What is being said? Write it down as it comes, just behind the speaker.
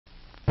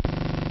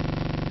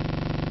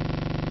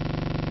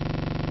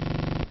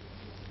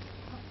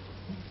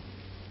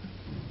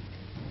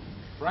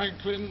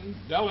Franklin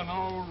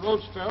Delano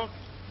Roosevelt,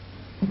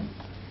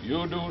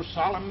 you do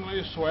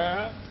solemnly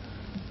swear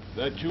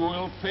that you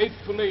will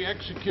faithfully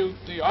execute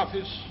the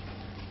office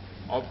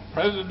of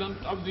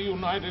President of the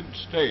United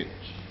States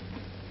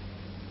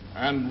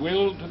and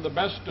will, to the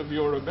best of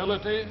your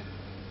ability,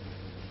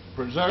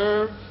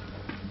 preserve,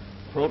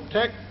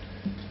 protect,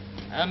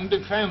 and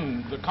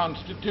defend the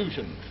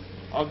Constitution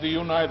of the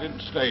United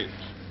States.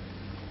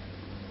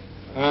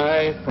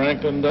 I,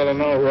 Franklin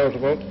Delano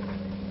Roosevelt,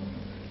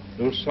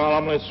 do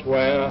solemnly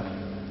swear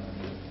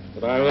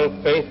that I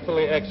will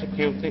faithfully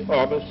execute the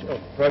office of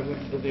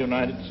President of the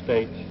United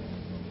States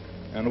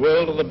and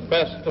will, to the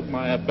best of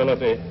my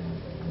ability,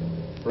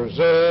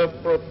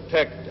 preserve,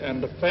 protect, and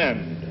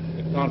defend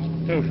the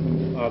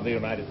Constitution of the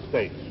United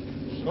States.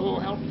 So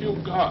help you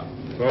God.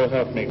 So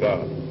help me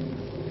God.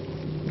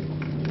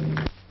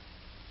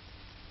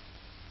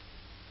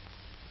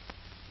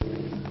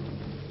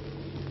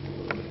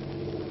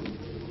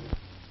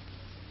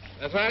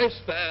 As I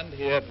stand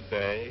here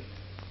today,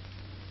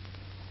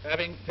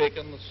 having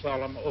taken the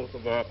solemn oath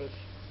of office,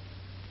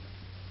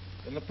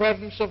 in the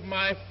presence of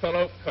my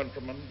fellow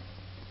countrymen,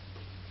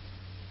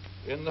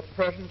 in the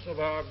presence of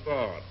our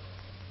God,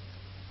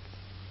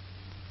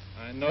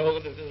 I know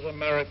that it is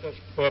America's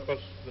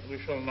purpose that we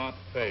shall not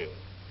fail.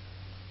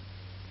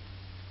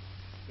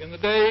 In the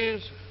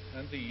days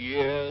and the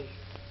years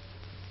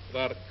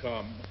that are to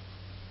come,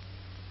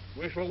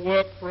 we shall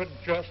work for a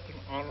just and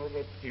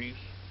honorable peace,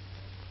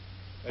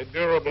 a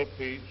durable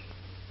peace,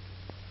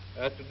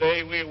 as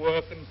today we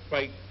work and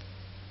fight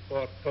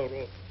for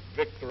total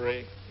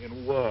victory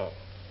in war.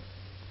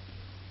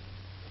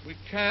 We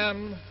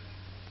can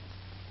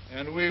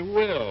and we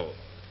will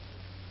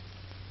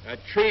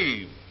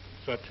achieve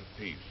such a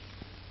peace.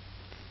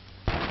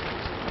 All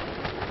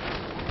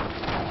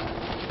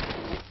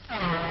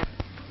right,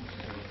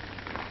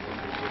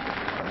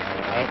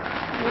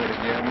 do it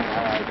again.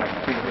 All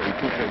right,